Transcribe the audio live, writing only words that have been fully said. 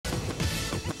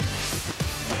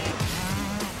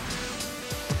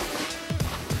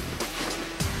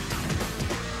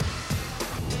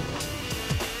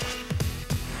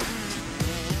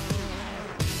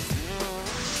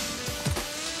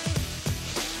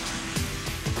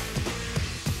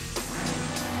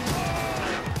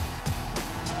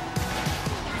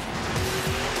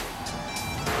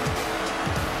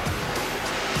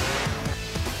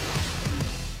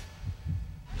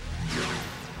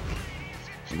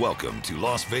Welcome to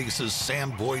Las Vegas's Sam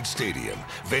Boyd Stadium,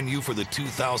 venue for the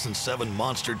 2007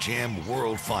 Monster Jam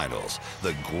World Finals.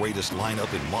 The greatest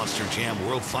lineup in Monster Jam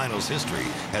World Finals history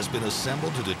has been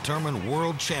assembled to determine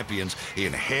world champions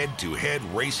in head-to-head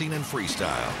racing and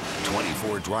freestyle.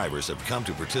 24 drivers have come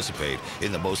to participate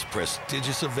in the most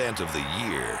prestigious event of the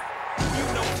year.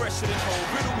 You know fresher than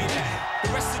whole, riddle me that.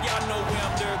 The rest of y'all know where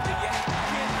I'm nerved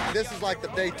at. This is like the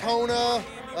Daytona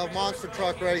of monster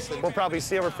truck racing. We'll probably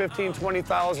see over 15,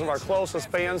 20,000 of our closest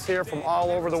fans here from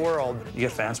all over the world. You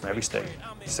get fans from every state,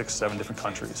 6, 7 different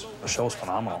countries. The show's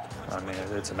phenomenal. I mean,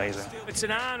 it's amazing. It's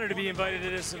an honor to be invited to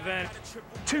this event.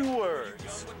 2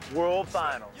 words, World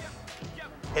Finals.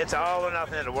 It's all or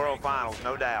nothing at the World Finals,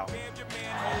 no doubt.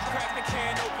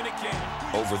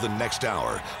 Over the next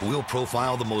hour, we'll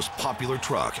profile the most popular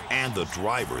truck and the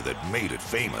driver that made it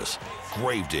famous.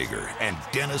 Gravedigger and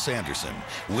Dennis Anderson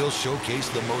will showcase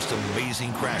the most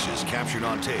amazing crashes captured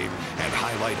on tape and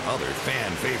highlight other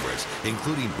fan favorites,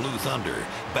 including Blue Thunder,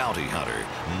 Bounty Hunter,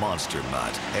 Monster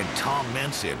Mutt, and Tom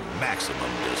Mentz in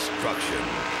Maximum Destruction.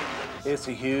 It's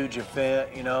a huge event,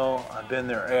 you know. I've been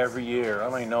there every year. I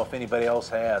don't even know if anybody else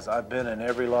has. I've been in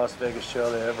every Las Vegas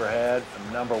show they ever had,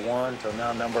 from #1 till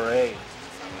now #8.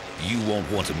 You won't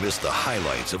want to miss the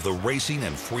highlights of the racing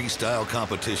and freestyle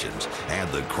competitions and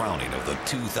the crowning of the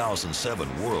 2007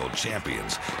 World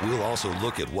Champions. We'll also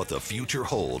look at what the future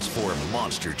holds for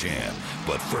Monster Jam.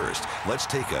 But first, let's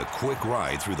take a quick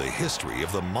ride through the history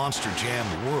of the Monster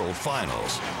Jam World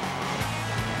Finals.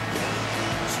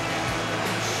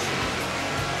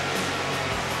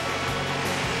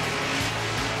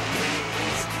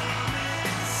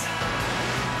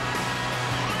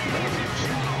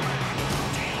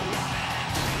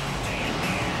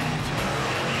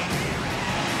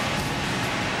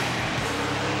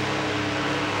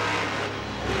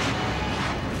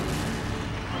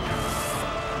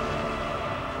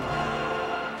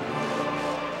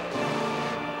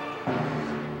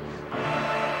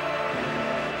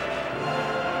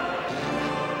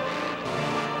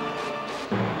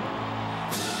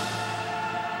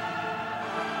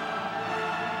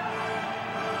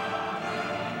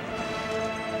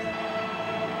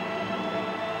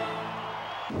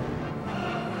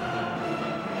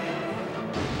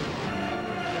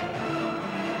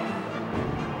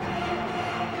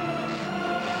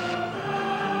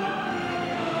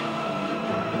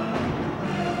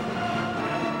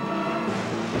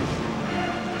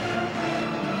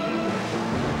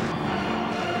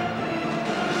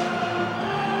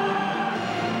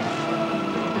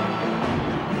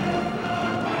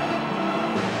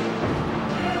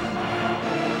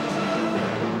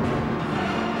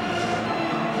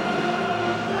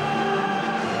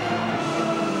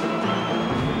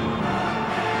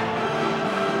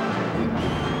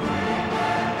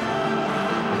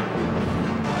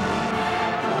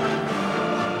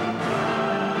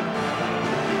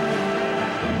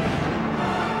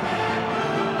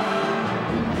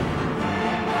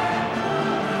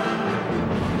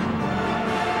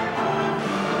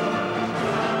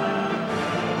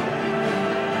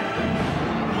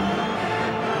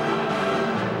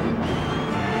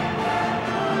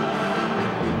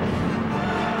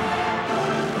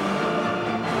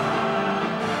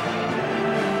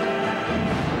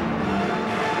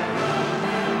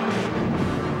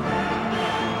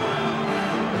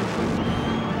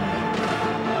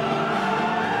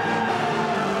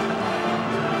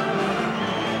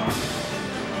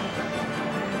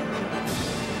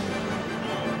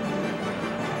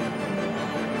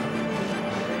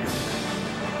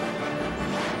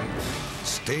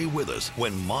 Stay with us.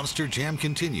 When Monster Jam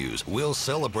continues, we'll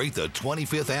celebrate the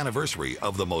 25th anniversary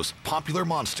of the most popular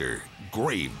monster,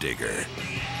 Gravedigger.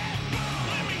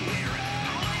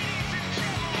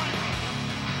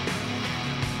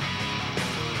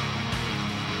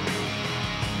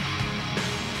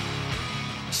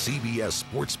 CBS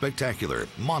Sports Spectacular,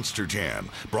 Monster Jam,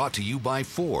 brought to you by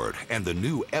Ford and the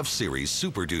new F-Series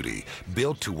Super Duty,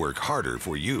 built to work harder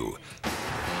for you.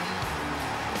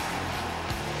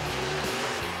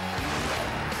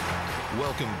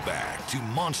 Welcome back to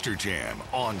Monster Jam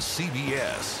on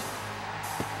CBS.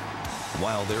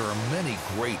 While there are many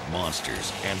great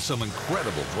monsters and some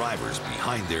incredible drivers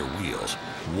behind their wheels,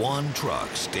 one truck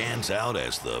stands out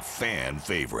as the fan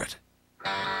favorite.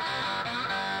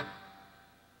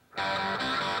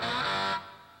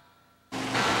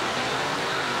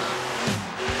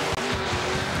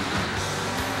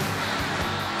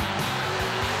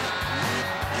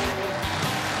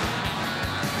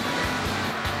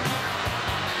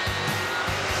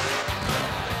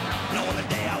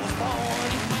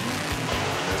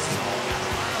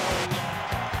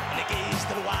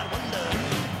 Wide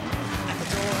wonder.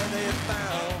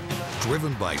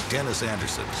 Driven by Dennis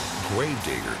Anderson,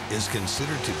 Gravedigger is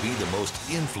considered to be the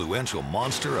most influential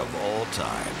monster of all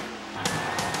time.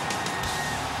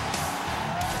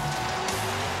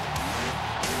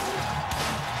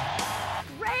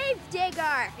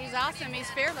 Gravedigger! He's awesome. He's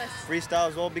fearless.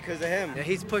 Freestyle is all because of him. Yeah,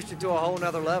 he's pushed it to a whole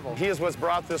nother level. He is what's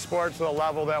brought this sport to the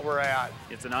level that we're at.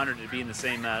 It's an honor to be in the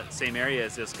same area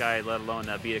as this guy, let alone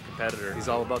be a competitor. He's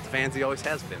all about the fans. He always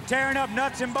has been. Tearing up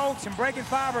nuts and bolts and breaking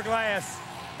fiberglass.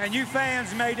 And you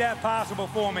fans made that possible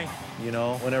for me. You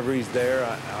know, whenever he's there,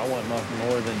 I want nothing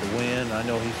more than to win. I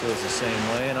know he feels the same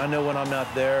way. And I know when I'm not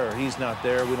there or he's not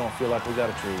there, we don't feel like we got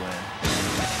a true win.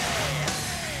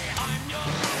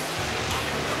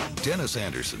 Dennis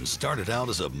Anderson started out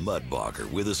as a mud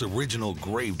bogger with his original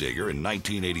Gravedigger in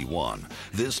 1981.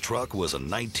 This truck was a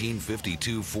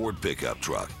 1952 Ford pickup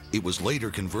truck. It was later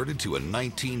converted to a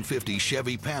 1950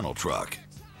 Chevy panel truck.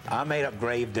 I made up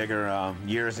Gravedigger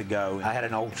years ago. I had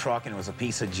an old truck and it was a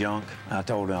piece of junk. I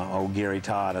told old Gary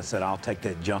Todd, I said, I'll take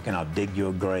that junk and I'll dig you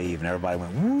a grave. And everybody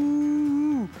went,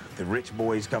 woo! The rich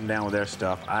boys come down with their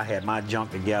stuff. I had my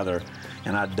junk together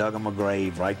and I dug them a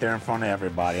grave right there in front of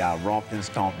everybody. I romped and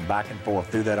stomped back and forth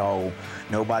through that hole.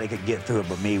 Nobody could get through it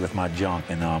but me with my junk.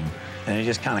 And it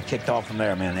just kind of kicked off from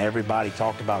there, man. Everybody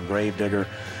talked about Gravedigger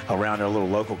around our little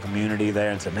local community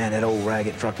there and said, man, that old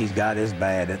ragged truck he's got is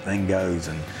bad. That thing goes.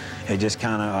 And it just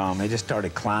kind of, it just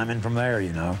started climbing from there,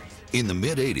 you know. In the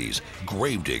mid-'80s,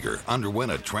 Gravedigger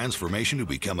underwent a transformation to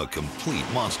become a complete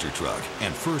monster truck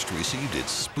and first received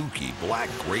its spooky black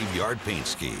graveyard paint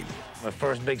scheme. The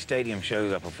first big stadium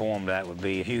shows I performed at would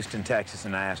be Houston, Texas,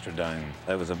 in the Astrodome.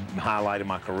 That was a highlight of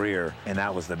my career, and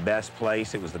that was the best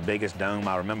place. It was the biggest dome.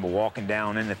 I remember walking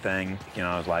down in the thing, you know,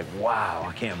 I was like, wow,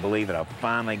 I can't believe it. I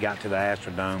finally got to the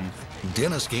Astrodome.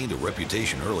 Dennis gained a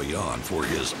reputation early on for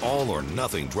his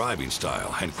all-or-nothing driving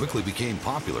style and quickly became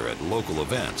popular at local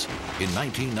events. In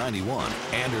 1991,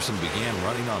 Anderson began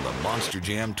running on the Monster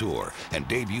Jam Tour and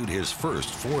debuted his first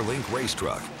four-link race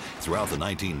truck. Throughout the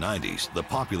 1990s, the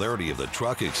popularity of the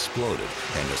truck exploded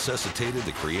and necessitated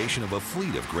the creation of a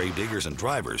fleet of Gravediggers and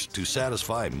drivers to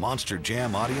satisfy Monster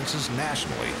Jam audiences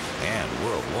nationally and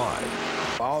worldwide.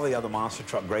 All the other monster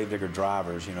truck Gravedigger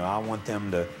drivers, you know, I want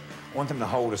them to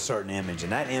hold a certain image,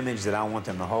 and that image that I want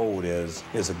them to hold is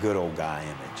a good old guy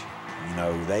image. You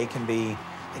know, they can be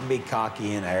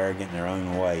cocky and arrogant in their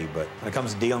own way, but when it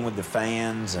comes to dealing with the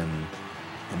fans and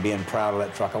being proud of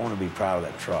that truck, I want to be proud of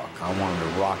that truck. I want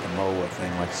them to rock and roll that thing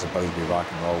like it's supposed to be rock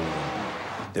and roll.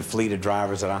 And the fleet of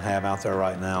drivers that I have out there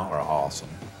right now are awesome.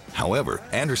 However,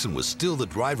 Anderson was still the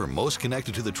driver most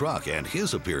connected to the truck, and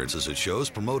his appearances at shows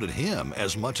promoted him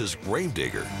as much as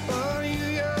Gravedigger.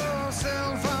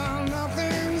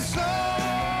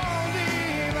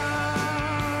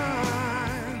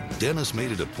 Dennis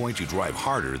made it a point to drive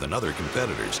harder than other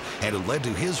competitors, and it led to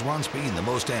his runs being the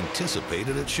most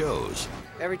anticipated at shows.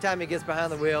 Every time he gets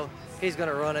behind the wheel, he's going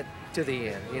to run it to the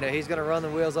end. You know, he's going to run the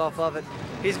wheels off of it.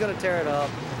 He's going to tear it up.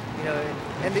 You know,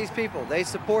 and these people, they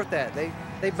support that.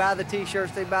 They buy the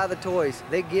T-shirts, they buy the toys.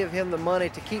 They give him the money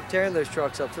to keep tearing those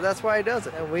trucks up. So that's why he does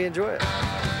it, and we enjoy it.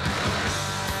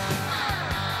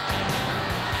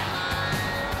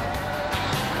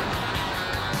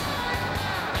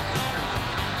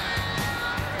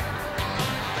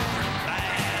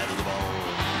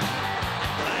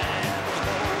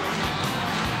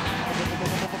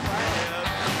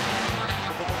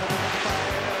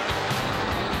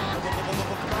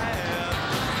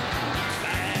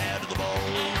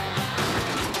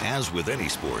 As with any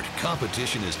sport,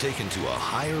 competition is taken to a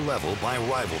higher level by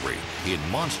rivalry. In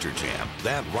Monster Jam,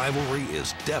 that rivalry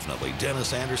is definitely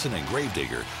Dennis Anderson and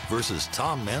Gravedigger versus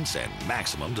Tom Meents and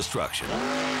Maximum Destruction.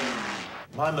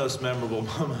 My most memorable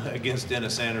moment against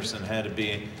Dennis Anderson had to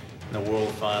be in the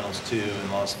World Finals 2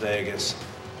 in Las Vegas,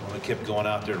 when we kept going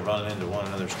out there running into one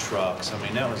another's trucks. I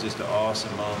mean, that was just an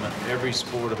awesome moment. Every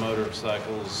sport of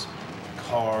motorcycles,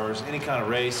 cars, any kind of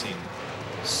racing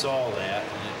saw that,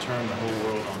 and it turned the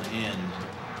whole world on end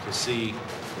to see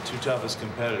the two toughest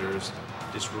competitors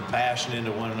just were bashing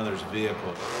into one another's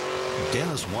vehicle.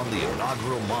 Dennis won the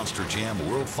inaugural Monster Jam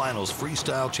World Finals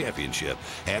Freestyle Championship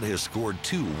and has scored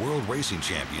 2 World Racing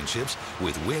Championships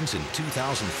with wins in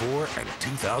 2004 and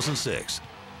 2006.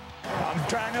 I'm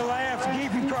trying to laugh to keep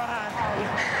from crying.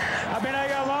 I've been out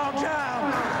here a long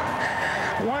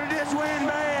time. Wanted this win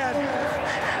bad.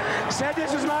 Said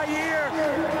this was my year.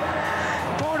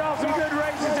 Pulled off some good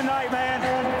races tonight, man.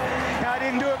 I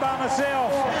didn't do it by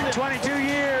myself. 22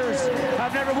 years.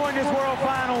 I've never won this World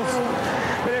Finals,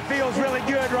 but it feels really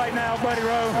good right now, Buddy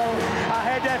Rowe. I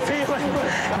had that feeling.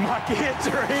 My kids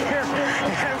are here,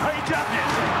 and we done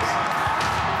it.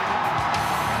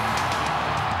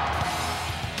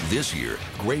 This year,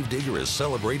 Gravedigger is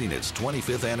celebrating its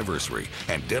 25th anniversary,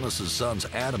 and Dennis's sons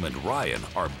Adam and Ryan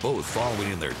are both following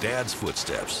in their dad's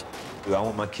footsteps. I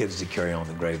want my kids to carry on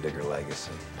the Gravedigger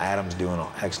legacy. Adam's doing an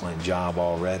excellent job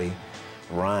already.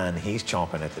 Ryan, he's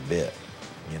chomping at the bit.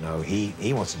 You know,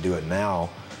 he wants to do it now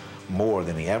more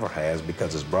than he ever has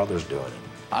because his brother's doing it.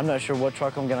 I'm not sure what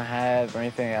truck I'm gonna have or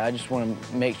anything. I just want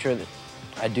to make sure that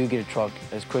I do get a truck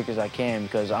as quick as I can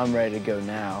because I'm ready to go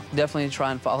now. Definitely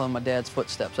try and follow in my dad's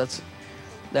footsteps.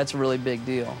 That's a really big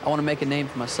deal. I want to make a name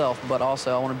for myself, but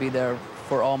also I want to be there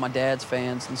for all my dad's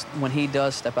fans. And when he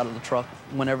does step out of the truck,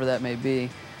 whenever that may be,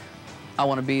 I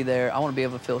want to be there. I want to be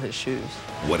able to fill his shoes.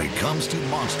 When it comes to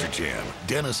Monster Jam,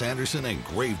 Dennis Anderson and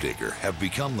Gravedigger have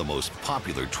become the most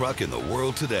popular truck in the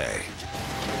world today.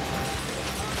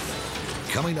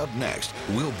 Coming up next,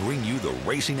 we'll bring you the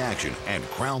racing action and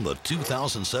crown the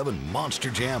 2007 Monster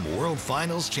Jam World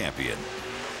Finals champion.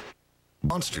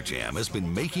 Monster Jam has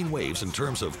been making waves in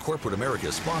terms of corporate America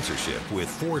sponsorship with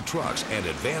Ford Trucks and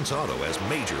Advance Auto as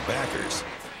major backers.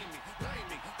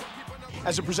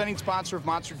 As a presenting sponsor of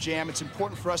Monster Jam, it's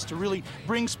important for us to really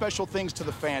bring special things to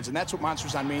the fans, and that's what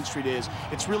Monsters on Main Street is.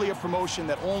 It's really a promotion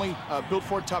that only Built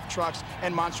Ford Tough Trucks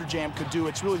and Monster Jam could do.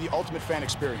 It's really the ultimate fan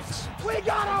experience. We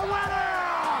got a winner!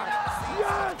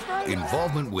 Yes, baby!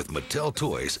 Involvement with Mattel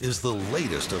Toys is the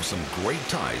latest of some great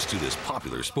ties to this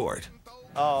popular sport.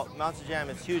 Oh, Monster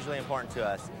Jam is hugely important to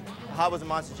us. Hot Wheels and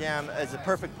Monster Jam is a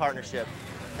perfect partnership.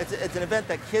 It's an event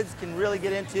that kids can really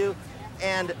get into,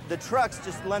 and the trucks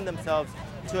just lend themselves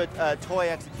to a toy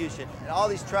execution. And all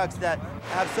these trucks that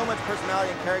have so much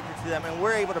personality and character to them, and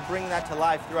we're able to bring that to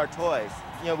life through our toys.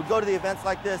 You know, we go to the events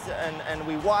like this and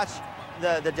we watch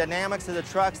the dynamics of the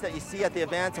trucks that you see at the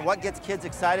events and what gets kids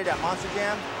excited at Monster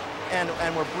Jam, and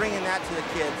we're bringing that to the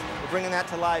kids. We're bringing that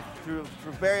to life through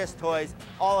various toys,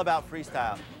 all about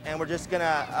freestyle. And we're just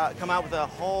gonna come out with a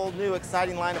whole new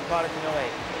exciting line of product in 08.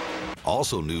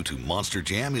 Also new to Monster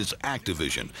Jam is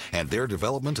Activision and their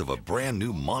development of a brand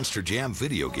new Monster Jam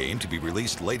video game to be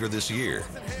released later this year.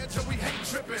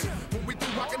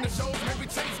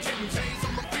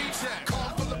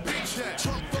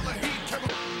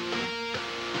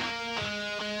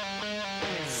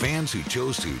 Fans who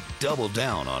chose to double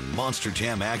down on Monster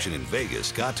Jam action in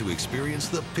Vegas got to experience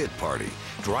the pit party,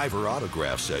 driver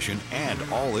autograph session, and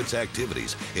all its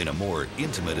activities in a more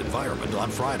intimate environment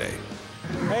on Friday.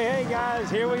 Hey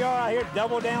guys, here we are out here at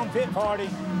Double Down Pit Party.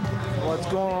 What's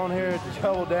going on here at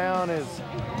Double Down is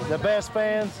the best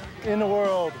fans in the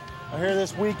world are here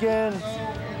this weekend.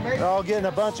 They're all getting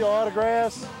a bunch of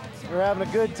autographs. They're having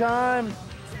a good time.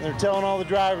 They're telling all the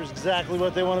drivers exactly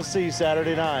what they want to see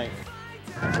Saturday night.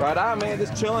 Right on, man.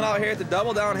 Just chilling out here at the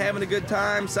Double Down, having a good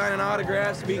time, signing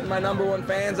autographs, meeting my #1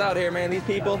 fans out here, man. These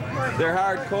people, they're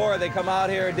hardcore. They come out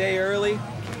here a day early,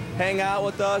 hang out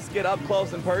with us, get up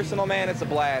close and personal, man. It's a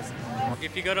blast.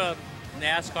 If you go to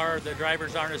NASCAR, the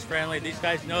drivers aren't as friendly. These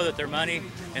guys know that their money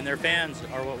and their fans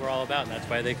are what we're all about, and that's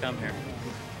why they come here.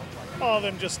 All of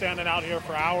them just standing out here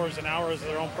for hours and hours of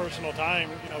their own personal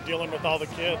time, you know, dealing with all the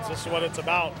kids. This is what it's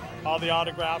about. All the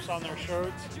autographs on their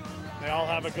shirts. They all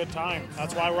have a good time.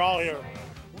 That's why we're all here.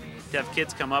 To have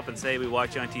kids come up and say, we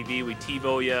watch you on TV, we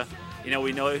TiVo you,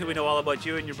 we know all about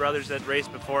you and your brothers that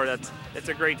raced before. That's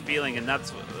a great feeling, and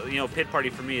that's, pit party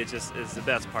for me is the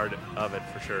best part of it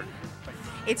for sure.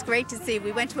 It's great to see.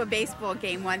 We went to a baseball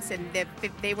game once, and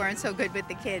they weren't so good with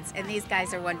the kids, and these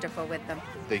guys are wonderful with them.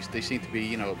 They seem to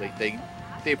be,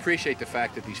 they appreciate the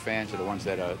fact that these fans are the ones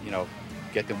that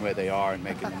get them where they are and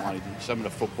making the money. Some of the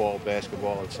football,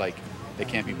 basketball, it's like they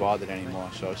can't be bothered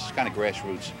anymore, so it's kind of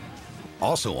grassroots.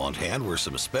 Also on hand were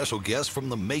some special guests from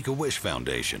the Make-A-Wish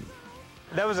Foundation.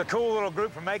 That was a cool little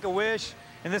group from Make-A-Wish,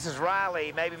 and this is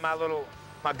Riley, maybe my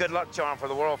good luck charm for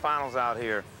the World Finals out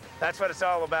here. That's what it's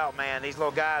all about, man. These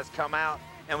little guys come out,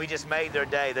 and we just made their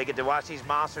day. They get to watch these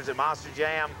monsters at Monster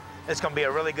Jam. It's going to be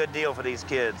a really good deal for these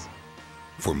kids.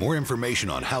 For more information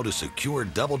on how to secure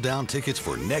Double Down tickets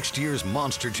for next year's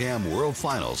Monster Jam World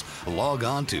Finals, log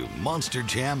on to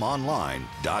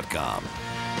monsterjamonline.com.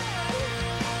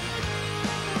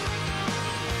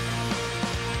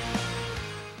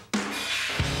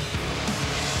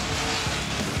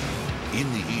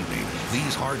 In the evening,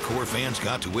 these hardcore fans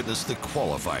got to witness the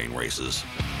qualifying races.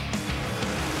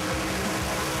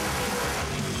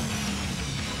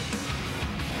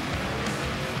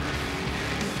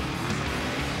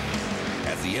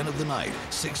 At the end of the night,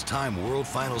 6-time World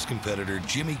Finals competitor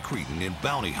Jimmy Cretin in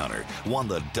Bounty Hunter won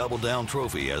the Double Down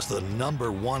Trophy as the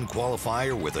 #1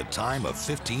 qualifier with a time of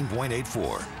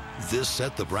 15.84. This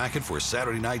set the bracket for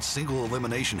Saturday night's single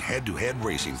elimination head-to-head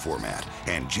racing format,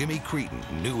 and Jimmy Cretin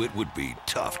knew it would be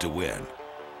tough to win.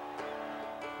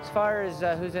 As far as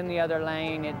who's in the other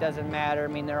lane, it doesn't matter. I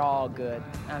mean, they're all good.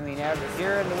 I mean, if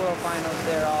you're in the World Finals,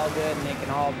 they're all good, and they can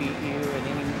all beat you in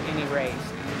any race.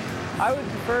 I would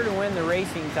prefer to win the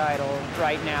racing title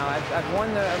right now. I've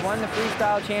won the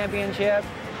freestyle championship,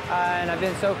 and I've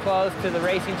been so close to the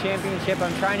racing championship.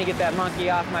 I'm trying to get that monkey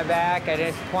off my back. I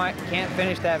just can't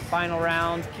finish that final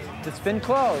round. It's been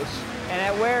close,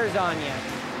 and it wears on you.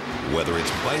 Whether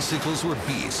it's bicycles or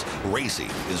beasts, racing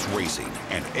is racing,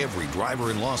 and every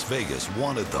driver in Las Vegas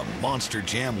wanted the Monster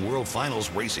Jam World Finals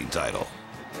racing title.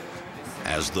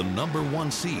 As the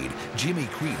 #1 seed, Jimmy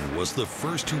Creedon was the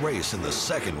first to race in the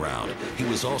second round. He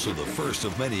was also the first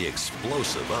of many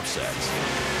explosive upsets.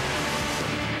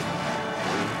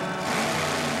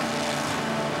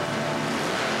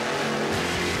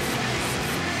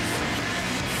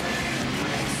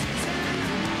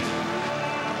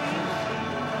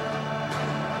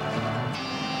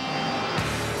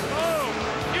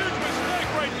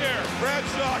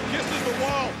 Kisses the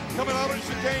wall, coming out of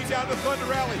the chicane down to Thunder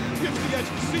Rally, gives the edge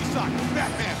to Seasock,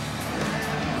 Batman.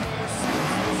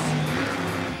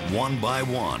 One by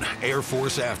one, Air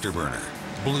Force Afterburner,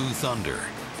 Blue Thunder,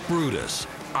 Brutus,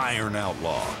 Iron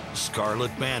Outlaw,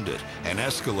 Scarlet Bandit, and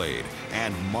Escalade,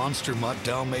 and Monster Mutt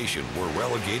Dalmatian were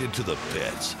relegated to the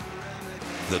pits.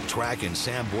 The track in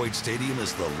Sam Boyd Stadium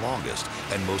is the longest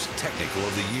and most technical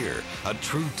of the year, a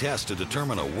true test to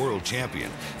determine a world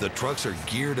champion. The trucks are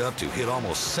geared up to hit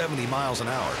almost 70 miles an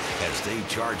hour as they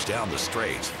charge down the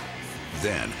straights.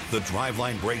 Then, the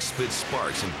driveline brakes spit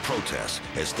sparks in protest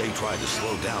as they try to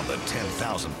slow down the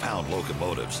 10,000-pound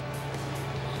locomotives.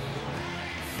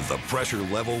 The pressure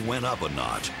level went up a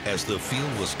notch as the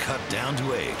field was cut down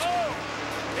to 8.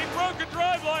 He broke a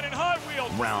driveline in Hot Wheels.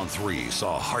 Round 3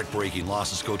 saw heartbreaking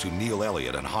losses go to Neil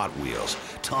Elliott in Hot Wheels,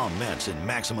 Tom Mentz in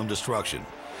Maximum Destruction,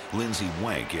 Lindsey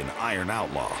Wank in Iron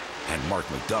Outlaw, and Mark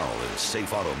McDonald in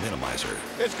Safe Auto Minimizer.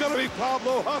 It's going to be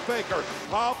Pablo Huffaker.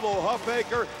 Pablo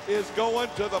Huffaker is going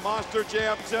to the Monster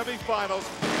Jam semifinals.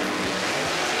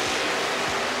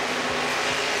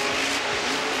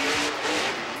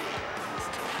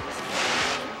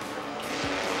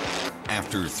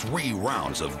 After 3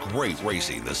 rounds of great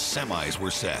racing, the semis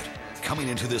were set. Coming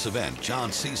into this event, John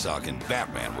Seasock in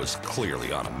Batman was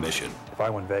clearly on a mission. If I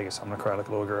win Vegas, I'm gonna cry like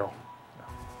a little girl.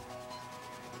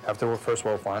 After the first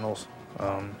World Finals,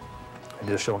 I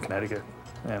did a show in Connecticut,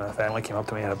 and a family came up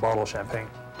to me and had a bottle of champagne.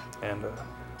 And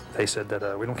they said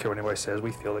that we don't care what anybody says,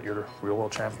 we feel that you're the real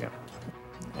world champion.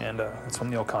 And it's from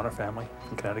the O'Connor family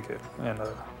from Connecticut. And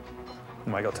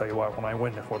Mike, I'll tell you what, when I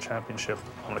win the world championship,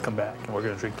 I'm gonna come back and we're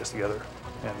gonna drink this together.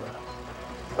 And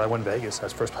if I win Vegas,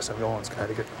 that's the first place I'm going, is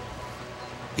Connecticut.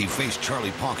 He faced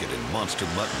Charlie Pocket in Monster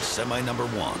Mutton semi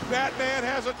 #1. Batman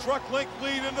has a truck link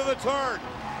lead into the turn,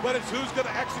 but it's who's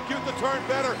gonna execute the turn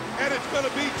better, and it's gonna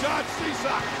be John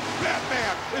Seasock.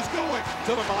 Batman is going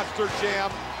to the Monster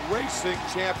Jam Racing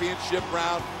Championship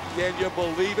round. Can you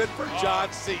believe it for John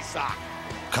Seasock?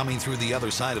 Coming through the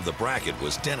other side of the bracket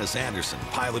was Dennis Anderson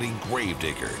piloting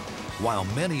Gravedigger. While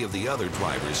many of the other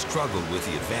drivers struggled with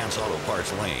the advanced auto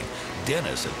parts lane,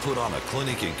 Dennis had put on a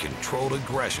clinic in controlled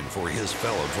aggression for his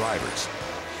fellow drivers.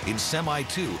 In Semi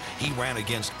 2, he ran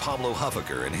against Pablo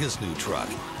Huffaker in his new truck,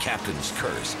 Captain's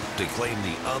Curse, to claim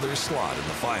the other slot in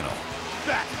the final.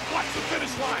 That, watch the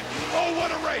finish line. Oh,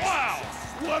 what a race. Wow.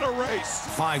 What a race!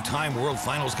 5-time World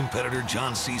Finals competitor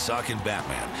John Seasock in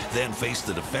Batman then faced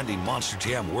the defending Monster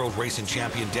Jam World Racing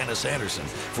Champion Dennis Anderson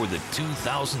for the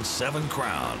 2007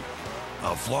 crown.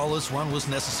 A flawless run was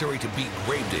necessary to beat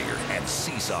Gravedigger, and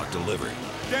Seasock delivered.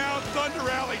 Down Thunder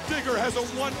Alley, Digger has a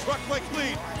 1 truck length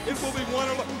lead. It will be 1.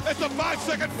 It's a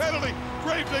 5-second penalty.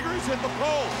 Gravedigger has hit the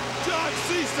pole. John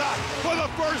Seasock, for the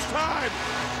first time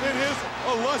in his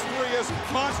illustrious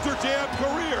Monster Jam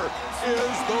career,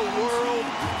 is the World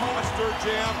Monster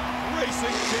Jam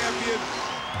Racing Champion.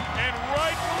 And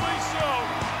rightfully so.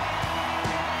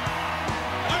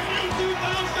 A new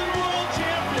 2000 World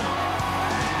Champion.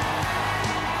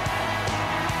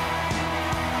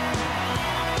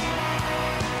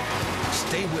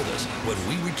 Stay with us. When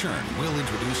we return, we'll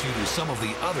introduce you to some of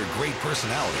the other great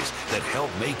personalities that help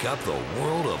make up the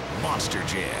world of Monster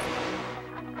Jam.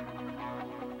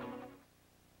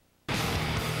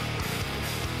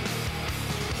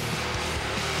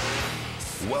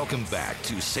 Welcome back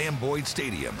to Sam Boyd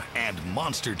Stadium and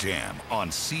Monster Jam on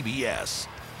CBS.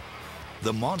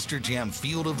 The Monster Jam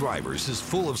field of drivers is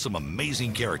full of some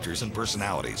amazing characters and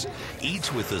personalities,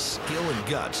 each with the skill and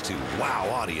guts to wow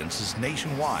audiences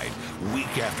nationwide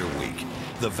week after week.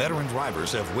 The veteran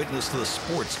drivers have witnessed the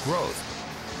sport's growth.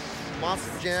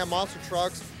 Monster Jam, monster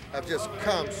trucks, have just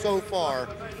come so far.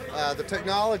 The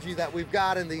technology that we've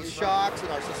got in these shocks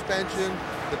and our suspension,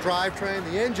 the drivetrain,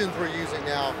 the engines we're using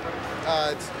now,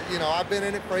 I've been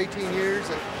in it for 18 years,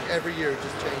 and every year it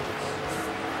just changes.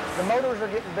 The motors are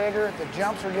getting bigger, the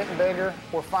jumps are getting bigger,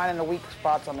 we're finding the weak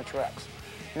spots on the trucks.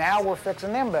 Now we're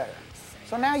fixing them better.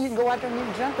 So now you can go out there and you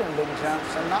can jump in big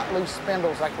jumps and not lose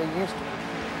spindles like we used to.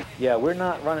 Yeah, we're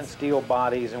not running steel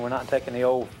bodies, and we're not taking the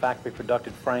old factory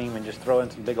produced frame and just throwing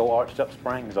some big old arched up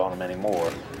springs on them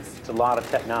anymore. It's a lot of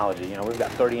technology. We've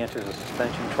got 30 inches of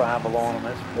suspension travel on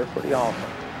them. They're pretty awesome.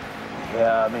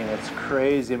 Yeah, I mean, it's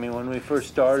crazy. I mean, when we first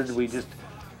started, we just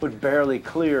would barely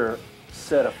clear a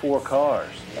set of 4 cars.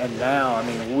 And now, I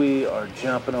mean, we are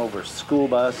jumping over school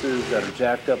buses that are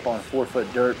jacked up on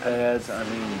 4-foot dirt pads. I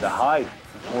mean, the height,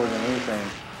 more than anything,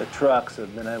 the trucks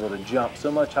have been able to jump so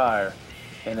much higher.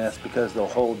 And that's because they'll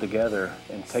hold together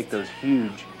and take those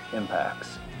huge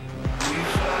impacts.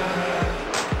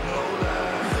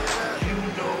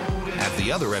 At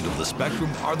the other end of the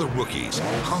spectrum are the rookies,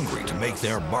 hungry to make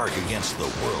their mark against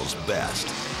the world's best.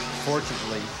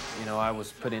 Fortunately, I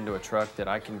was put into a truck that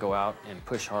I can go out and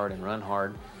push hard and run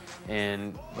hard.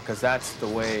 And because that's the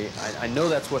way, I know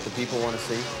that's what the people want to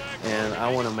see. And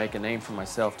I want to make a name for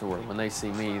myself to where when they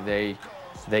see me,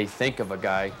 they think of a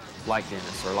guy like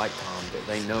Dennis or like Tom, that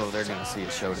they know they're going to see a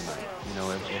show tonight.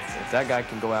 If that guy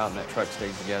can go out and that truck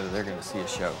stays together, they're going to see a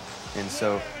show. And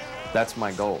so that's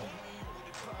my goal.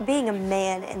 Being a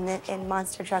man in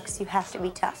monster trucks, you have to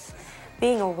be tough.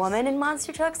 Being a woman in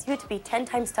monster trucks, you have to be 10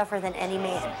 times tougher than any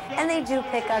man. And they do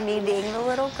pick on me being the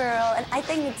little girl, and I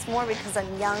think it's more because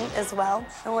I'm young as well.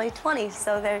 I'm only 20,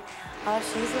 so they're, oh,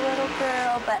 she's a little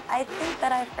girl. But I think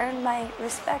that I've earned my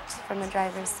respect from the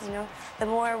drivers. The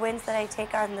more wins that I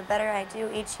take on, the better I do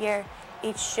each year,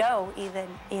 each show even.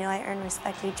 I earn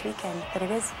respect each weekend. But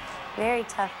it is very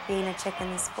tough being a chick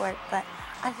in the sport. But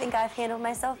I think I've handled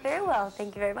myself very well.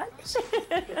 Thank you very much.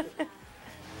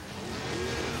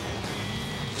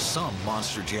 Some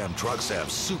Monster Jam trucks have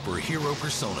superhero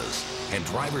personas, and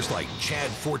drivers like Chad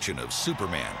Fortune of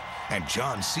Superman and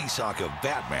John Seasock of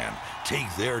Batman take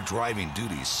their driving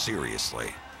duties seriously.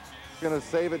 If you're going to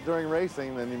save it during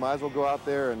racing, then you might as well go out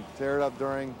there and tear it up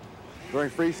during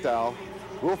freestyle.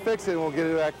 We'll fix it and we'll get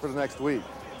it back for the next week.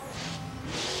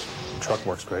 The truck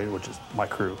works great, which is my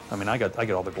crew. I mean, I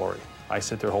get all the glory. I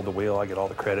sit there, hold the wheel, I get all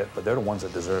the credit, but they're the ones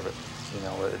that deserve it.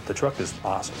 The truck is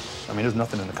awesome. I mean, there's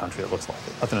nothing in the country that looks like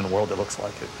it, nothing in the world that looks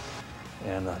like it.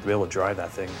 And to be able to drive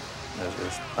that thing,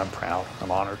 I'm proud, I'm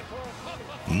honored.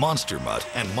 Monster Mutt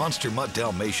and Monster Mutt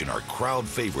Dalmatian are crowd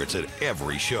favorites at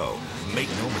every show. Make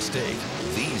no mistake,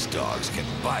 these dogs can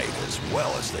bite as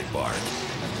well as they bark.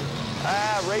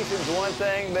 Racing's one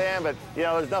thing, man, but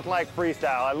there's nothing like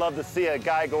freestyle. I love to see a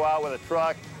guy go out with a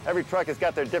truck. Every truck has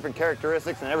got their different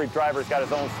characteristics, and every driver's got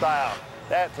his own style.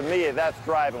 That, to me, that's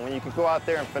driving. When you can go out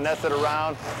there and finesse it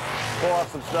around, pull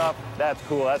off some stuff, that's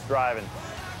cool, that's driving.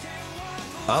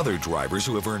 Other drivers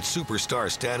who have earned superstar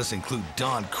status include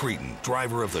Dawn Cretin,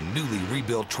 driver of the newly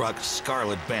rebuilt truck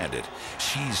Scarlet Bandit.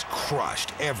 She's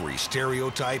crushed every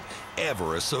stereotype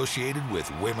ever associated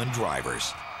with women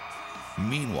drivers.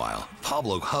 Meanwhile,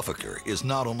 Pablo Huffaker is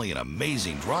not only an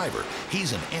amazing driver,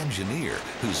 he's an engineer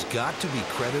who's got to be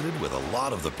credited with a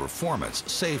lot of the performance,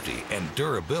 safety, and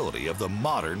durability of the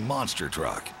modern monster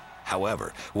truck.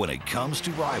 However, when it comes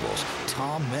to rivals,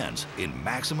 Tom Meents in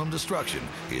Maximum Destruction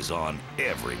is on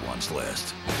everyone's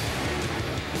list.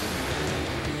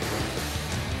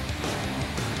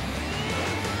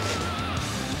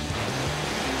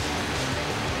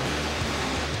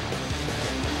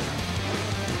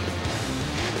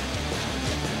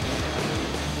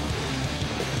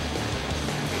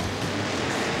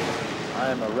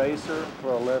 I'm a racer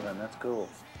for a living. That's cool.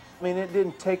 I mean, it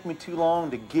didn't take me too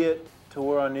long to get to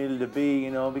where I needed to be,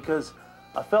 because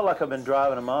I felt like I've been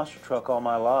driving a monster truck all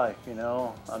my life,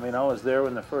 I mean, I was there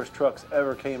when the first trucks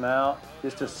ever came out,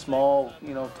 just a small,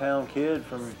 town kid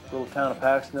from the little town of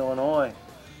Paxton, Illinois,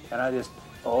 and I just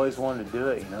always wanted to do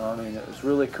it, I mean, it was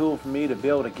really cool for me to be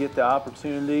able to get the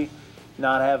opportunity,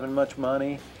 not having much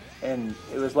money, and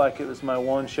it was like it was my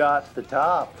one shot to the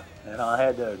top. And I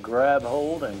had to grab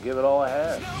hold and give it all I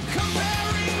had.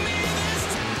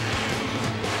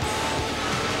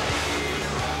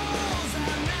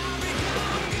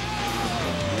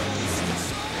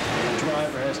 The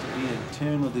driver has to be in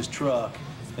tune with his truck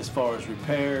as far as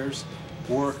repairs,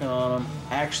 working on them,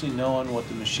 actually knowing what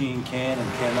the machine can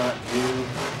and cannot do,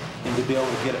 and to be able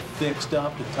to get it fixed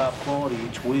up to top quality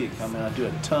each week. I mean, I do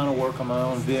a ton of work on my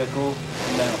own vehicle,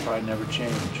 and that'll probably never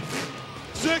change.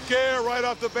 Sick air right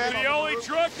off the bat. The only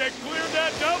truck that cleared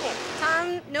that double.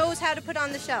 Tom knows how to put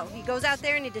on the show. He goes out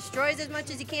there and he destroys as much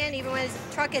as he can. Even when his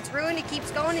truck gets ruined, he keeps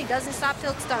going. He doesn't stop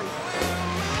till it's done.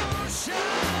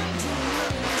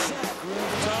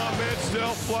 Tom Bench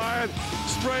still flying.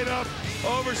 Straight up.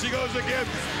 Over she goes again.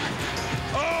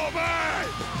 Oh, my!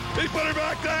 He put her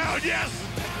back down. Yes!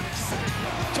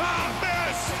 Tom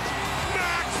Bench!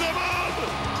 Maximum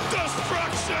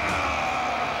destruction!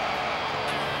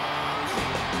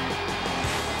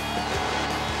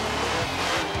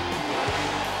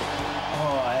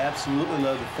 Oh, I absolutely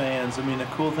love the fans. I mean, the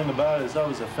cool thing about it is I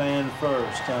was a fan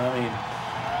first. I mean,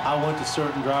 I went to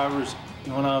certain drivers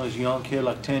when I was a young kid,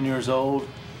 like 10 years old,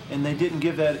 and they didn't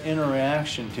give that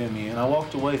interaction to me. And I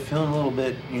walked away feeling a little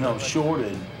bit, you know,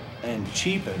 shorted and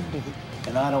cheapened.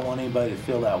 And I don't want anybody to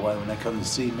feel that way when they come to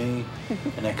see me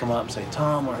and they come up and say,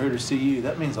 Tom, we're here to see you.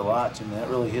 That means a lot to me. That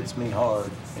really hits me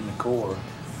hard in the core.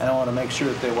 And I want to make sure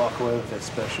that they walk away with that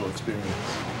special experience.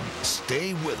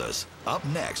 Stay with us. Up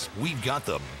next, we've got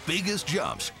the biggest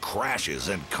jumps, crashes,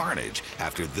 and carnage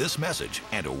after this message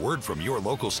and a word from your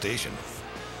local station.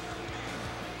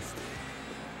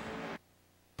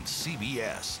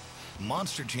 CBS.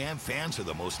 Monster Jam fans are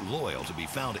the most loyal to be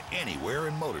found anywhere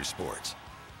in motorsports.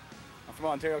 I'm from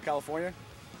Ontario, California.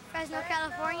 Fresno,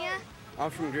 California.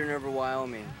 I'm from Green River,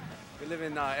 Wyoming. We live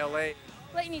in L.A.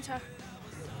 Layton, Utah.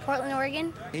 Portland,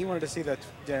 Oregon. He wanted to see the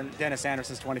Dennis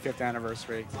Anderson's 25th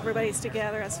anniversary. Everybody's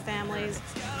together as families.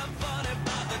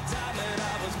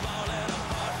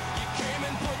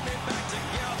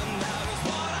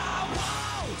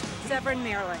 Severn,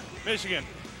 Maryland. Michigan.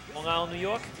 Long Island, New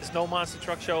York. There's no monster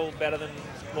truck show better than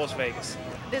Las Vegas.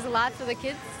 There's a lot for the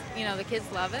kids. You know, the kids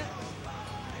love it.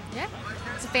 Yeah,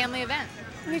 it's a family event.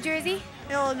 New Jersey.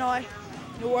 Illinois.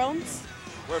 New Orleans.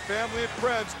 Where family and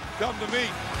friends come to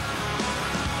meet.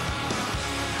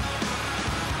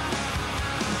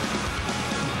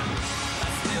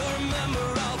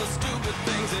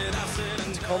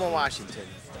 Tacoma, Washington.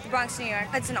 Bronx, New York.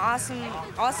 It's an awesome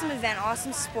event,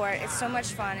 awesome sport. It's so much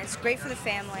fun. It's great for the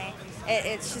family.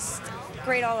 It's just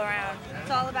great all around.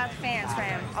 It's all about the fans for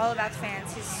him. All about the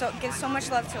fans. He gives so much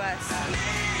love to us.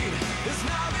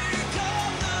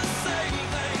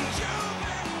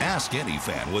 Ask any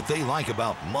fan what they like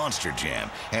about Monster Jam,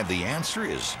 and the answer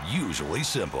is usually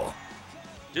simple.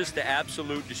 Just the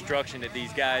absolute destruction that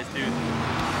these guys do.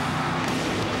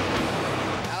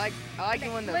 I like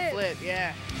doing the flip,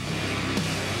 yeah.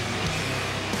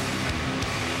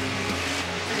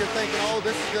 You're thinking, oh,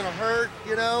 this is going to hurt,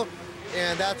 you know,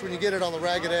 and that's when you get it on the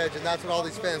ragged edge, and that's what all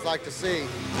these fans like to see.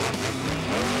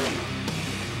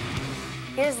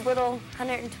 Here's little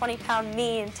 120-pound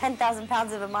me and 10,000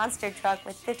 pounds of a monster truck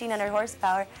with 1,500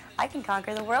 horsepower. I can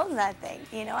conquer the world in that thing.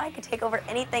 You know, I could take over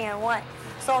anything I want.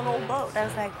 Saw an old boat. I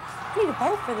was like, I need a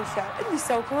boat for the show. It'd be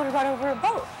so cool to run over a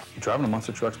boat. Driving a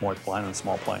monster truck's more like flying in a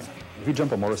small plane. If you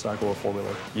jump a motorcycle or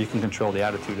four-wheeler, you can control the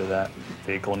attitude of that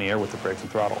vehicle in the air with the brakes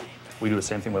and throttle. We do the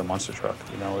same thing with a monster truck.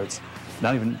 You know, it's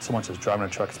not even so much as driving a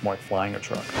truck, it's more like flying a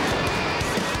truck.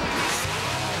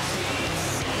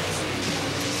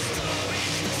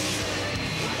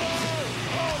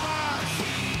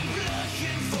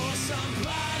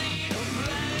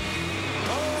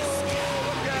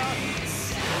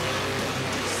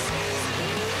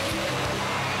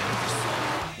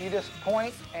 Just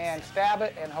point and stab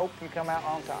it and hope you come out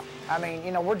on top. I mean,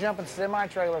 you know, we're jumping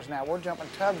semi-trailers now. We're jumping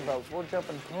tugboats. We're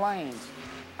jumping planes.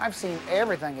 I've seen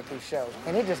everything at these shows,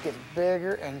 and it just gets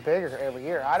bigger and bigger every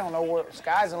year. I don't know where,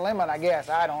 sky's the limit, I guess.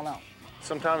 I don't know.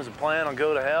 Sometimes the plan will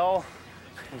go to hell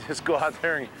and just go out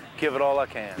there and give it all I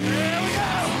can. Here we go!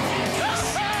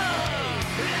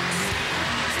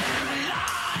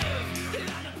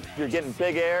 You're getting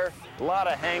big air, a lot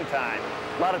of hang time,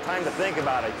 a lot of time to think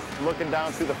about it. Looking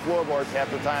down through the floorboards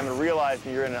half the time and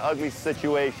realizing you're in an ugly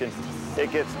situation,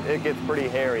 it gets pretty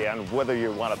hairy on whether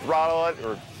you want to throttle it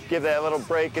or give that little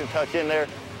brake and touch in there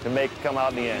to make it come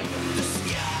out in the end.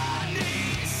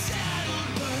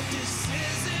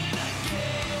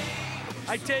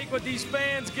 I take what these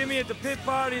fans give me at the pit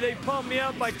party. They pump me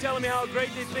up by telling me how great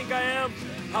they think I am,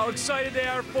 how excited they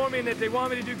are for me, and that they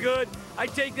want me to do good. I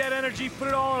take that energy, put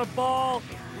it all in a ball,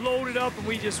 load it up, and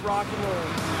we just rock and roll.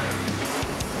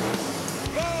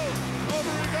 Boom!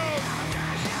 Over he goes!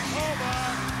 Oh,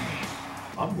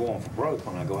 my! I'm going for broke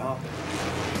when I go out there.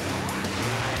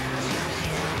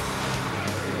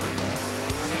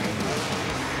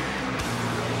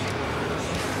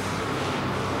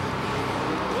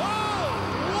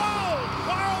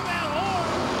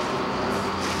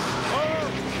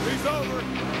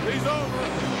 He's over.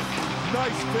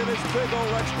 Nice finish, big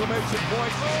old exclamation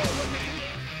point. Oh,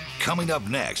 Coming up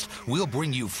next, we'll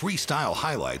bring you freestyle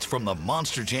highlights from the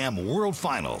Monster Jam World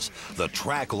Finals. The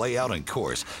track layout and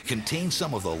course contain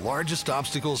some of the largest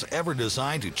obstacles ever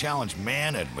designed to challenge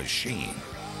man and machine.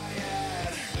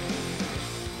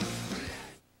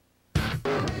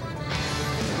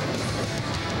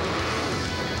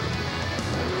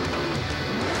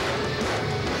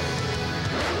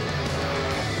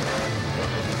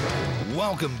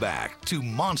 Welcome back to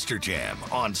Monster Jam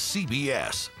on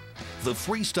CBS. The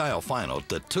freestyle final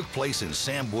that took place in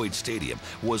Sam Boyd Stadium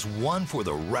was one for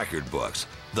the record books.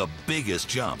 The biggest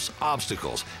jumps,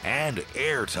 obstacles, and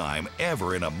airtime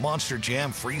ever in a Monster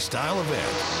Jam freestyle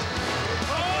event.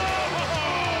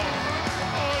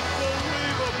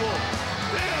 Unbelievable!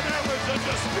 Damn, that was a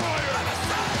destroyer!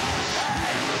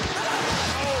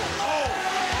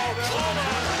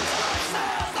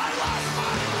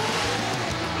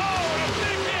 A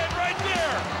big hit right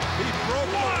there! He broke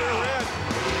the rear end.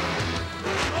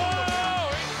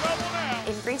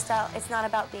 In freestyle, it's not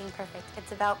about being perfect.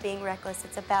 It's about being reckless.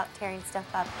 It's about tearing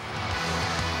stuff up.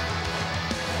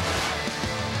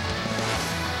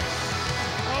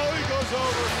 Oh, he goes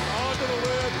over onto the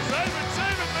lid.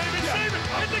 Save it, baby, save it!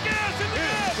 Hit the gas, hit the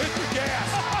gas! Hit the gas!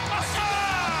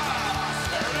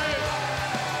 There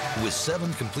it is! With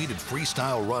 7 completed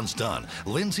freestyle runs done,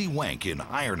 Lindsey Wank in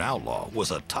Iron Outlaw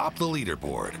was atop the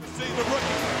leaderboard. See the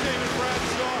rookie, David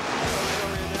Bradshaw.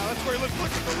 That's where he looks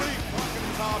at the lead.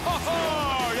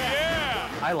 Oh, yeah!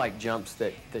 I like jumps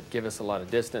that give us a lot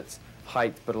of distance,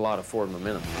 height, but a lot of forward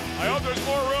momentum. I hope there's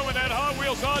more room in that Hot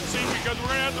Wheels hot seat because we're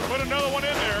going to have to put another one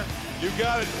in there. You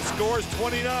got it. Score's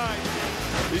 29.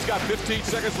 He's got 15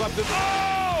 seconds left. Oh,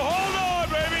 hold on,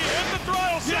 baby. Hit the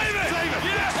throttle. Save it. Save it.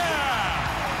 Yeah!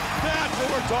 That's what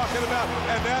we're talking about,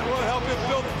 and that will help him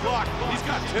build the clock. He's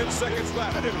got 10 seconds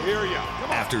left. I didn't hear you.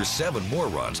 After 7 more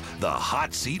runs, the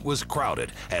hot seat was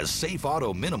crowded as Safe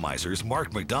Auto Minimizers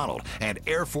Mark McDonald and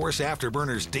Air Force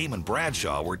Afterburners Damon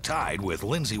Bradshaw were tied with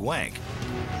Lindsey Wank.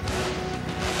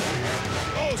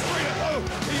 Oh, straight up. Oh,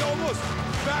 he almost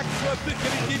backflipped it.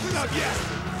 Can he keep it up? Yes.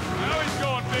 Now he's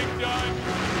going big time.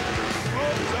 Oh,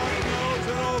 he's on the nose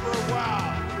and over.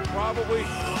 Wow. Probably.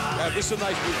 This is a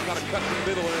nice move. Got to cut in the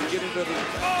middle and then get into the.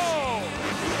 Oh!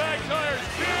 Back tires.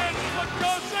 Spin. Let's go.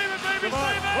 Save it, baby.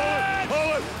 Save it.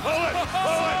 Pull it. Pull it.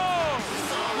 Pull it.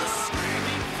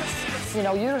 You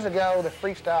know, years ago, the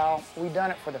freestyle, we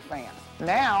done it for the fans.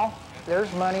 Now, there's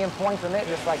money and points in it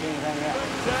just like anything else.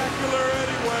 Spectacular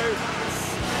anyway.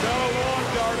 Bella Long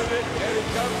darted it, and he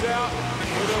comes out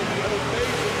with an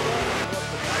amazing run.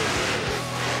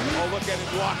 Oh, look at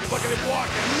him walking. Look at him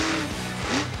walking.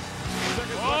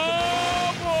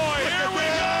 Oh, boy, here we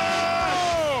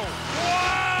go!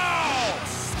 Wow!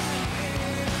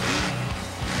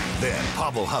 Then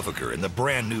Pablo Huffaker and the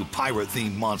brand new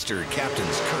pirate-themed monster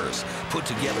Captain's Curse put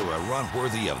together a run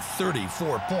worthy of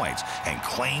 34 points and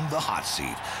claimed the hot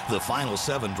seat. The final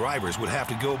 7 drivers would have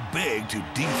to go big to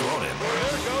dethrone him.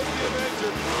 There goes the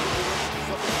Avenger.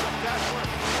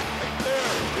 Right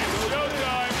there. It's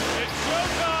showtime. It's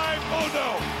showtime. Oh, no.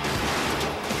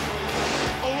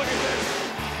 Oh, look at this.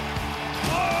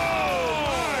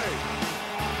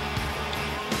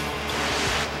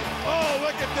 Oh,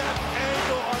 look at that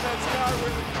angle on that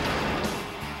Skyward.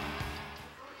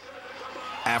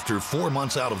 After 4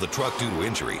 months out of the truck due to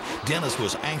injury, Dennis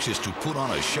was anxious to put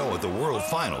on a show at the World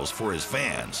Finals for his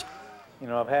fans. You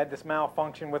know, I've had this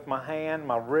malfunction with my hand,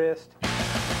 my wrist. The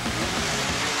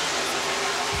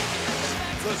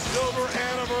silver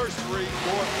anniversary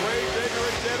for Ray Digger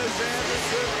and Dennis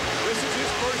Anderson. This is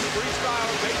his first freestyle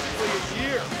in basically a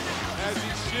year as he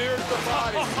shears the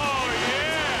body. Oh,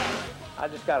 yeah! I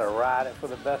just got to ride it for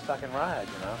the best I can ride,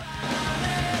 you know.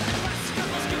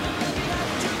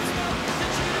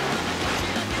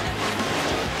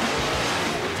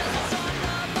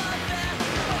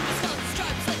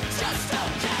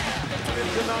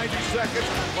 Into 90 seconds,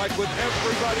 like with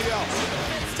everybody else.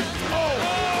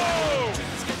 Oh!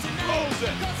 Close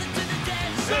it!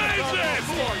 Saves it!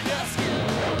 Yes!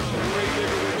 Ray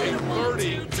Digger with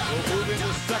 8:30 will move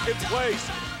into second place.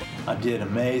 I did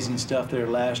amazing stuff there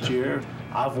last year.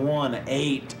 I've won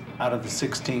 8 out of the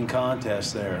 16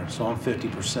 contests there, so I'm 50%. Here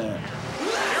we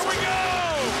go!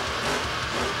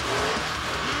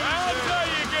 That's how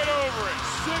you get over it.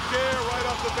 Sick air right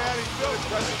off the bat. He still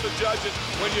impresses the judges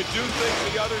when you do things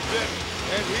the others didn't.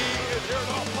 And he is here.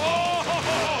 Oh,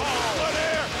 what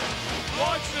air!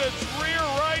 Watch this rear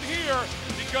right here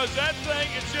because that thing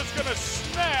is just going to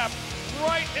snap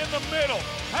right in the middle.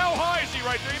 How high is he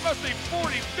right there? He must be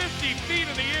 40, 50 feet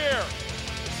in the air.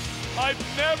 I've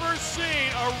never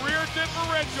seen a rear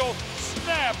differential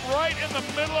snap right in the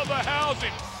middle of the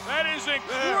housing. That is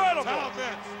incredible.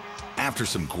 After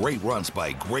some great runs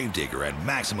by Gravedigger and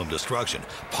Maximum Destruction,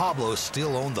 Pablo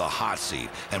still owned the hot seat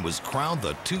and was crowned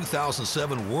the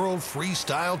 2007 World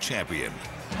Freestyle Champion.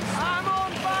 I'm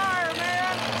on fire,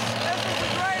 man. This is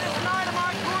the greatest night of my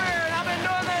career, and I've been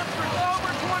doing this for over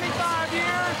 25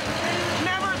 years.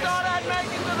 Never thought I'd make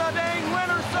it to the dang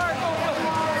winner's circle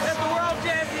at the World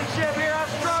Championship here.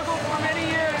 I've struggled for many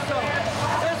years, so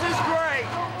this is great.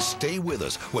 Stay with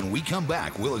us. When we come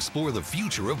back, we'll explore the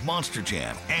future of Monster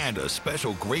Jam and a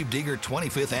special Gravedigger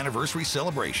 25th anniversary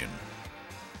celebration.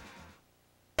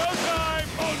 Showtime!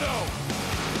 Oh no!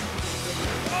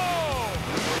 Oh!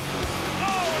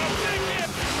 Oh, and a big hit!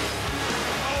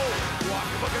 Oh,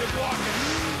 walking, look at him walking.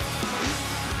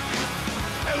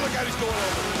 And look how he's going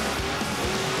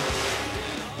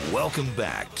over. Welcome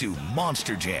back to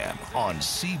Monster Jam on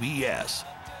CBS.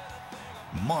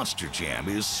 Monster Jam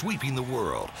is sweeping the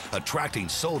world, attracting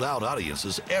sold-out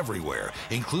audiences everywhere,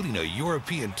 including a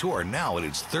European tour now in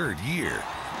its 3rd year.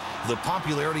 The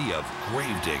popularity of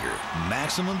Gravedigger,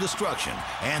 Maximum Destruction,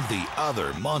 and the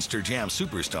other Monster Jam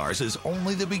superstars is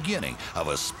only the beginning of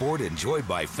a sport enjoyed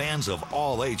by fans of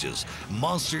all ages.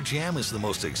 Monster Jam is the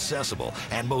most accessible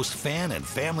and most fan and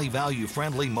family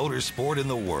value-friendly motorsport in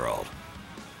the world.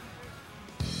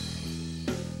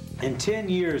 In 10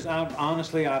 years,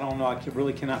 honestly, I don't know. I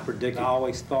really cannot predict. I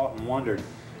always thought and wondered,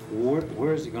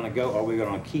 where is it going to go? Are we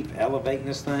going to keep elevating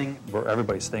this thing?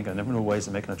 Everybody's thinking of new ways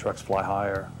of making the trucks fly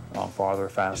higher, farther,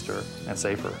 faster, and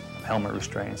safer. Helmet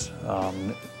restraints,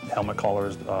 helmet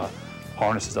collars,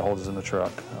 harnesses that hold us in the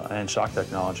truck, and shock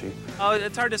technology. Oh,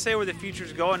 it's hard to say where the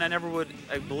future's going. I never would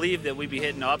believe that we'd be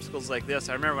hitting obstacles like this.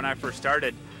 I remember when I first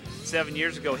started, 7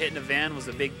 years ago, hitting a van was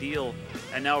a big deal,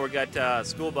 and now we've got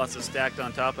school buses stacked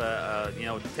on top of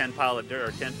 10 pile of dirt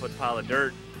or 10-foot pile of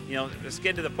dirt. You know, it's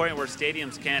getting to the point where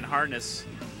stadiums can't harness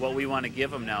what we want to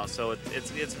give them now. So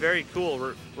it's very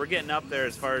cool. We're getting up there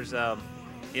as far as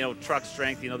truck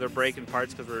strength. They're breaking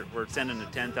parts because we're sending a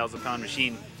 10,000-pound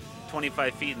machine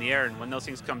 25 feet in the air, and when those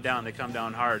things come down, they come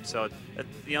down hard. So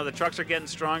the trucks are getting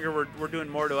stronger. We're doing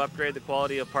more to upgrade the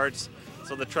quality of parts,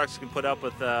 so the trucks can put up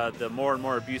with the more and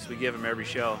more abuse we give them every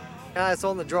show. It's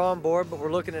on the drawing board, but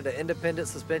we're looking at an independent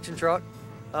suspension truck.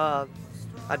 I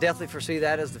definitely foresee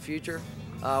that as the future.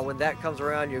 When that comes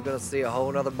around, you're going to see a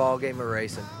whole other ball game of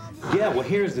racing. Yeah, well,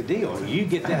 here's the deal. You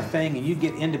get that thing and you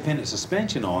get independent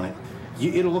suspension on it,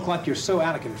 it'll look like you're so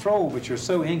out of control, but you're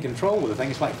so in control with the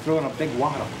thing. It's like throwing a big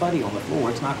wad of putty on the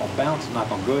floor. It's not going to bounce. It's not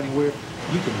going to go anywhere.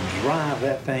 You can drive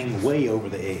that thing way over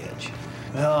the edge.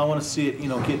 Well, I want to see it,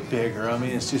 get bigger. I mean,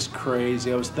 it's just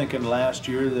crazy. I was thinking last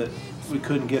year that we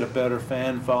couldn't get a better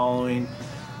fan following.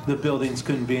 The buildings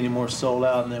couldn't be any more sold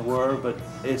out than they were, but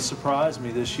it surprised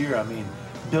me this year. I mean,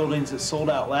 buildings that sold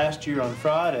out last year on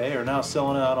Friday are now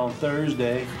selling out on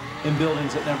Thursday, and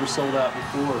buildings that never sold out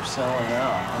before are selling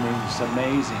out. I mean, it's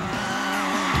amazing.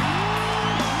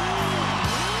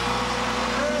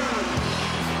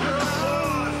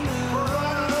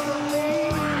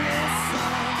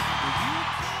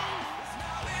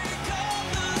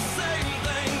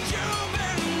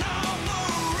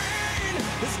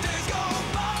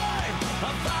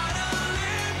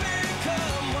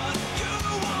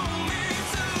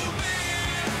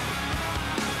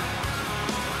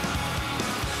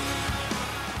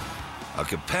 A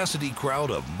capacity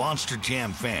crowd of Monster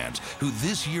Jam fans who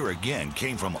this year again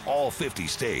came from all 50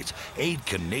 states, 8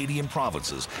 Canadian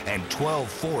provinces, and 12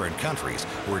 foreign countries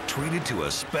were treated to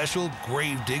a special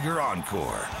Gravedigger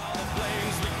encore.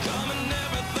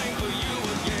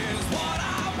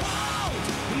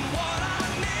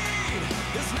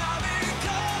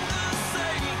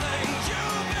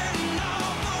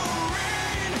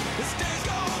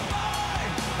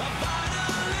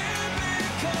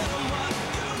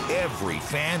 Every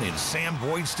fan in Sam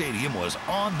Boyd Stadium was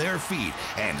on their feet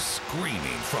and screaming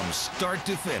from start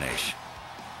to finish.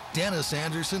 Dennis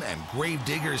Anderson and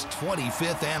Gravedigger's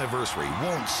 25th anniversary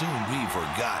won't soon be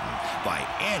forgotten by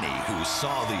any who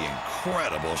saw the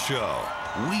incredible show.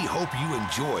 We hope you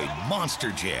enjoyed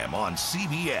Monster Jam on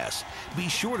CBS. Be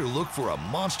sure to look for a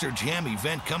Monster Jam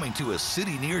event coming to a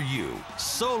city near you.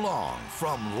 So long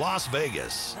from Las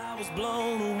Vegas. I was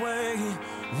blown away.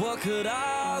 What could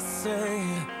I say?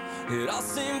 It all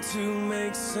seemed to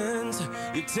make sense.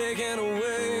 You're taking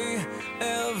away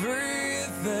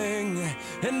everything,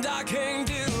 and I can't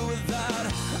deal with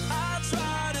that. I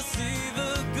try to see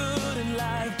the good in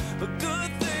life, but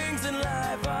good things in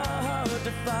life are hard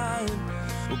to find.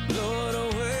 Well, blow it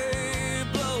away,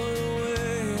 blow it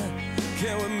away.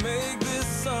 Can we make this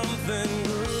something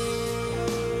good?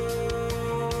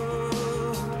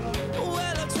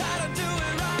 Try to do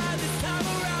it right this time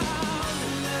around,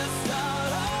 and let's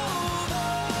start over.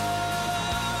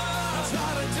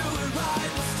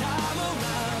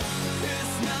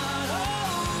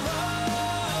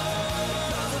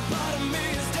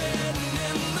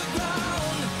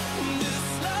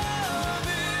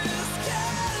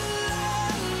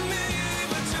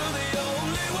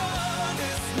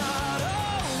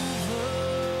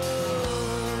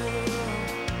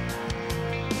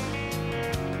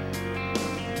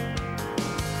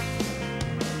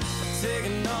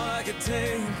 could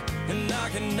take, and I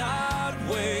cannot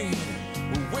wait.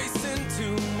 We're wasting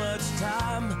too much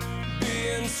time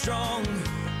being strong,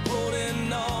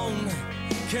 holding on.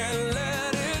 Can't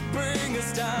let it bring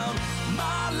us down.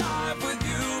 My life with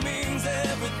you means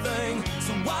everything,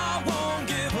 so I won't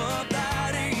give up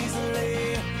that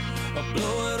easily. I'll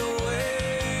blow it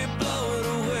away, blow it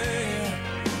away.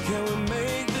 Can we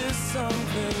make this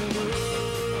something good?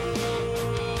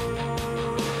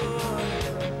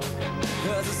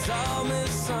 'Cause it's all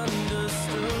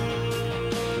misunderstood.